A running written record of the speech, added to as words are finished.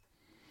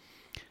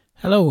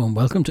Hello and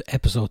welcome to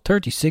episode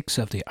 36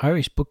 of the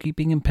Irish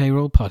Bookkeeping and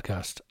Payroll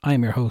podcast.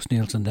 I'm your host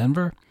Nielsen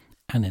Denver,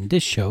 and in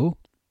this show,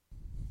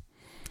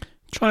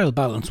 trial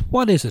balance.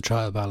 What is a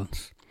trial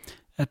balance?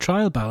 A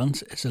trial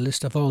balance is a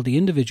list of all the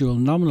individual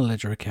nominal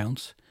ledger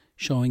accounts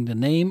showing the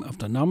name of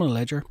the nominal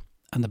ledger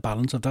and the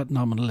balance of that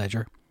nominal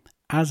ledger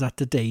as at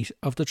the date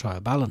of the trial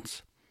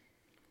balance.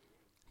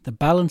 The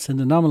balance in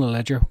the nominal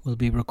ledger will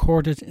be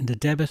recorded in the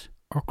debit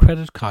or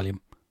credit column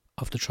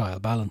of the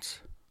trial balance.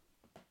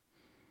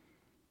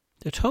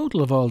 The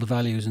total of all the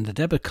values in the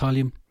debit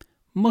column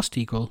must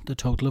equal the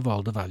total of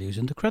all the values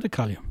in the credit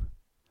column.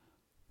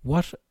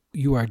 What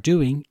you are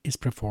doing is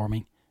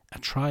performing a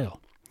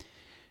trial.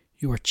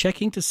 You are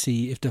checking to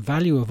see if the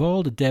value of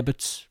all the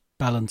debits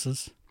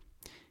balances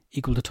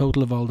equal the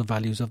total of all the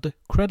values of the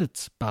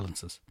credits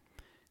balances.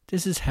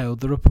 This is how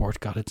the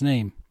report got its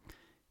name.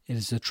 It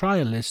is a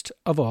trial list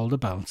of all the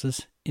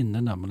balances in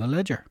the nominal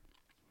ledger.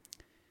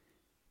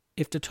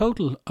 If the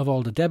total of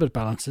all the debit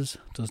balances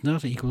does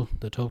not equal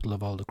the total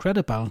of all the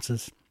credit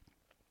balances,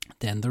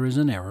 then there is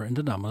an error in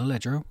the nominal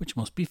ledger which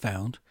must be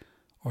found,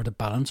 or the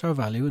balance or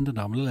value in the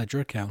nominal ledger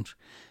account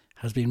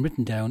has been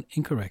written down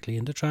incorrectly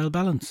in the trial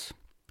balance.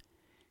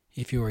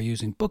 If you are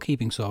using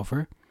bookkeeping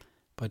software,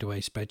 by the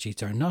way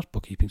spreadsheets are not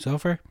bookkeeping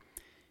software,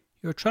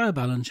 your trial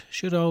balance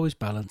should always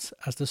balance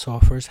as the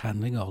software is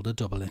handling all the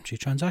double entry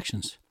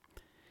transactions.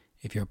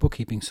 If your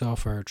bookkeeping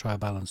software trial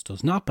balance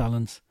does not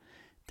balance,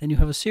 then you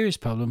have a serious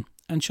problem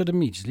and should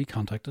immediately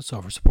contact the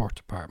software support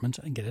department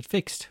and get it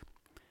fixed.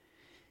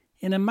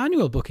 In a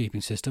manual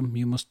bookkeeping system,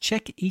 you must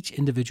check each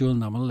individual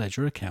nominal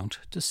ledger account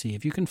to see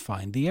if you can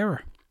find the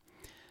error.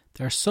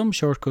 There are some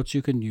shortcuts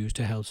you can use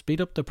to help speed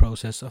up the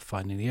process of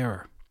finding the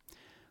error.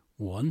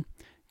 1.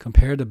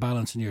 Compare the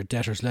balance in your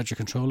debtor's ledger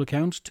control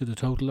account to the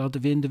total of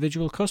the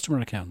individual customer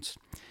accounts.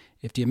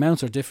 If the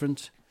amounts are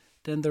different,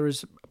 then there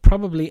is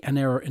probably an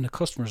error in the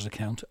customer's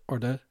account or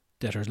the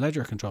debtor's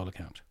ledger control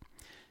account.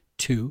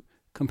 2.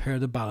 Compare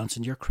the balance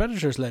in your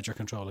creditor's ledger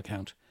control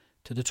account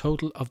to the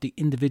total of the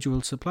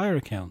individual supplier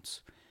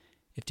accounts.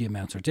 If the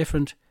amounts are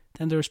different,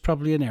 then there is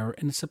probably an error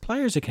in the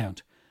supplier's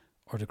account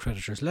or the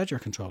creditor's ledger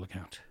control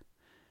account.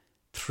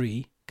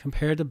 3.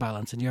 Compare the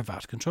balance in your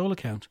VAT control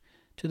account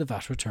to the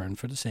VAT return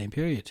for the same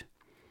period.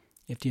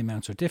 If the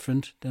amounts are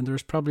different, then there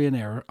is probably an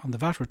error on the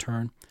VAT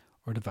return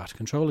or the VAT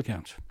control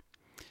account.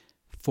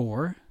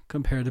 4.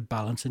 Compare the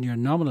balance in your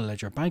nominal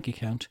ledger bank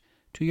account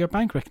to your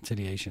bank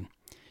reconciliation.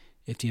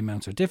 If the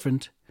amounts are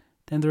different,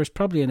 then there is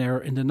probably an error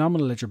in the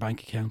nominal ledger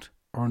bank account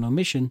or an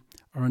omission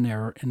or an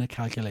error in a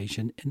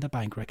calculation in the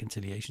bank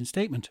reconciliation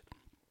statement.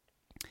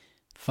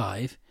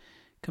 5.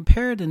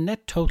 Compare the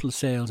net total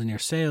sales in your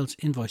sales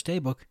invoice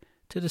daybook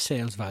to the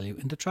sales value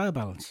in the trial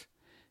balance.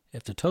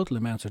 If the total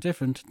amounts are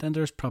different, then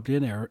there is probably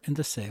an error in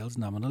the sales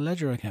nominal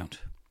ledger account.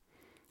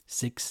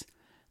 6.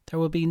 There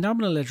will be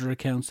nominal ledger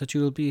accounts that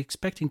you will be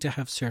expecting to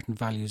have certain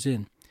values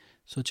in,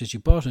 such as you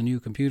bought a new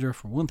computer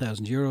for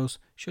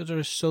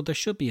 €1,000, so there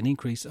should be an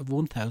increase of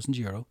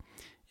 €1,000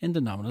 in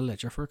the nominal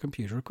ledger for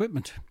computer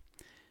equipment.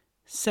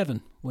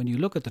 7. When you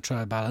look at the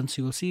trial balance,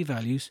 you will see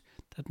values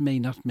that may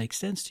not make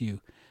sense to you,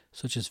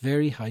 such as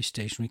very high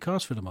stationery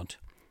costs for the month.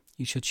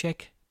 You should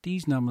check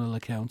these nominal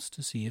accounts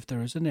to see if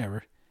there is an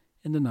error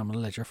in the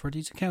nominal ledger for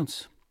these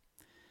accounts.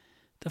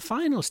 The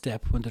final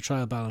step when the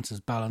trial balance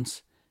is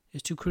balanced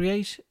is to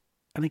create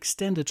an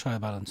extended trial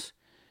balance.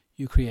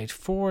 You create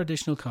 4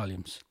 additional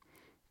columns.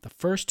 The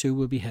first 2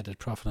 will be headed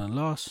profit and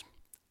loss,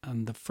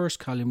 and the first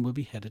column will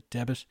be headed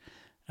debit,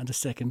 and the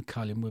second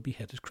column will be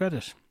headed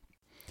credit.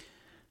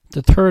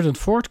 The third and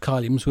fourth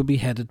columns will be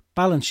headed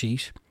balance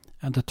sheet,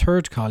 and the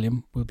third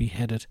column will be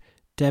headed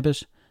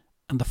debit,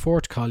 and the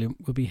fourth column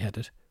will be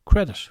headed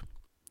credit.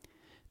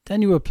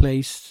 Then you will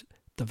place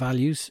the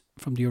values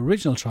from the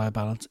original trial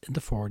balance in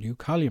the 4 new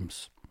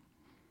columns.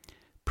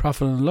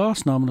 Profit and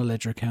loss nominal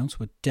ledger accounts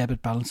with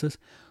debit balances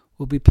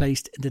will be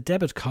placed in the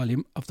debit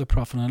column of the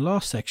profit and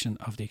loss section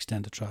of the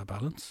extended trial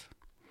balance.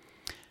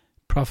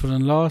 Profit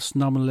and loss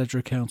nominal ledger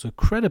accounts with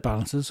credit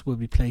balances will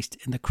be placed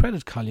in the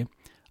credit column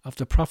of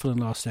the profit and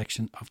loss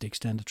section of the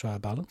extended trial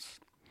balance.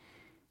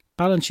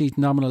 Balance sheet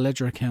nominal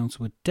ledger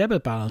accounts with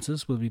debit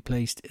balances will be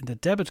placed in the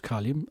debit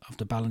column of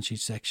the balance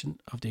sheet section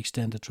of the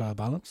extended trial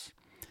balance.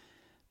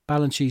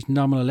 Balance sheet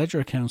nominal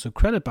ledger accounts with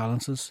credit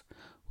balances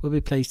will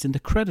be placed in the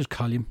credit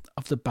column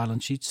of the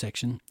balance sheet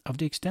section of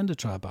the extended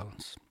trial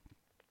balance.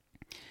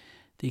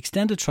 The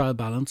extended trial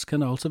balance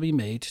can also be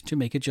made to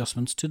make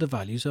adjustments to the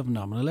values of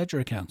nominal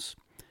ledger accounts.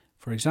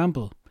 For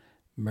example,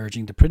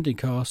 merging the printing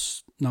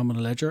costs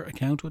nominal ledger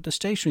account with the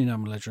stationery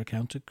nominal ledger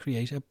account to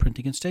create a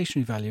printing and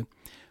stationery value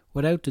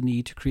without the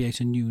need to create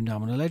a new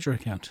nominal ledger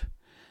account.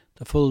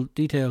 The full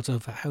details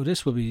of how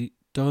this will be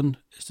done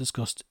is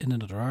discussed in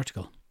another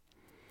article.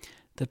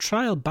 The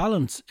trial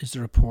balance is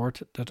the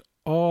report that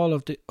all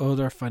of the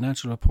other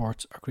financial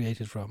reports are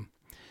created from.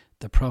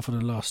 The profit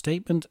and loss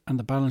statement and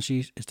the balance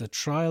sheet is the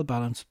trial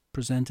balance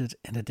presented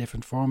in a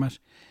different format,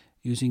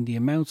 using the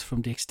amounts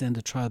from the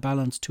extended trial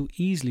balance to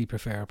easily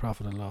prepare a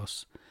profit and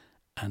loss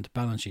and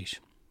balance sheet.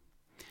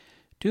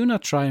 Do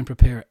not try and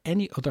prepare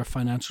any other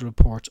financial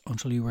reports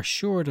until you are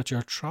sure that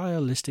your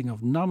trial listing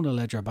of nominal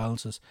ledger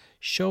balances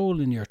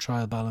shown in your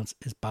trial balance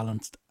is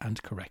balanced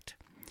and correct.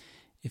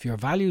 If your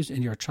values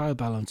in your trial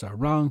balance are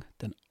wrong,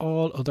 then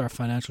all other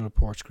financial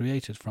reports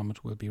created from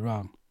it will be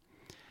wrong.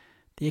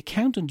 The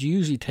accountant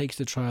usually takes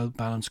the trial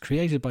balance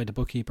created by the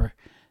bookkeeper,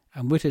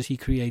 and with it he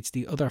creates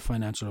the other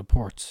financial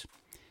reports.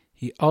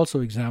 He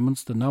also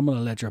examines the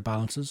nominal ledger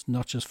balances,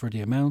 not just for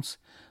the amounts,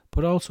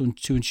 but also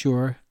to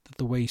ensure that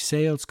the way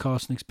sales,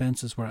 costs and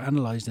expenses were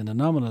analysed in the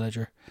nominal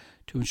ledger,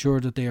 to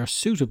ensure that they are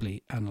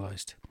suitably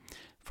analysed.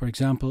 For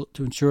example,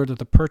 to ensure that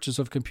the purchase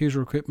of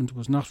computer equipment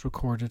was not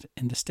recorded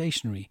in the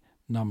stationary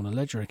nominal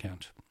ledger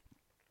account.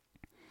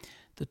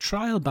 The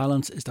trial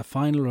balance is the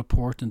final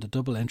report in the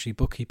double-entry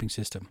bookkeeping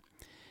system.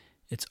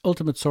 Its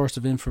ultimate source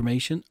of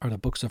information are the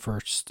books of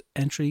first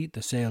entry,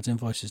 the sales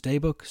invoices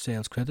daybook,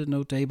 sales credit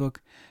note daybook,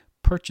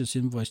 purchase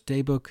invoice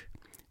daybook,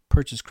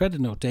 purchase credit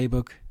note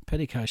daybook,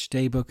 petty cash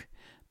daybook,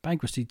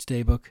 bank receipts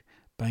daybook,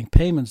 bank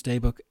payments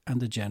daybook,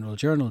 and the general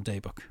journal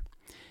daybook.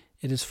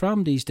 It is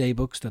from these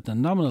daybooks that the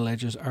nominal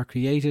ledgers are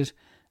created,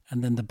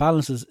 and then the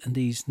balances in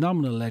these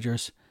nominal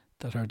ledgers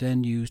that are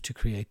then used to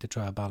create the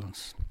trial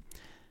balance.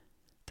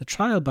 The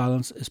trial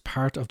balance is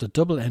part of the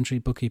double-entry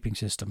bookkeeping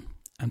system,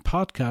 and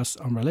podcasts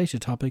on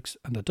related topics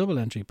and the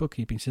double-entry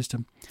bookkeeping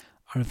system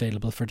are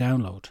available for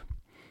download.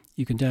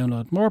 You can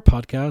download more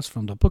podcasts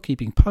from the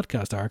Bookkeeping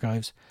Podcast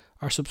Archives,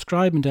 or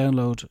subscribe and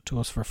download to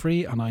us for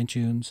free on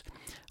iTunes.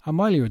 And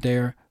while you're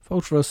there,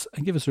 vote for us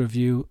and give us a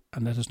review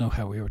and let us know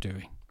how we are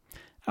doing.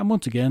 And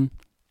once again,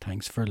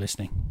 thanks for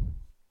listening.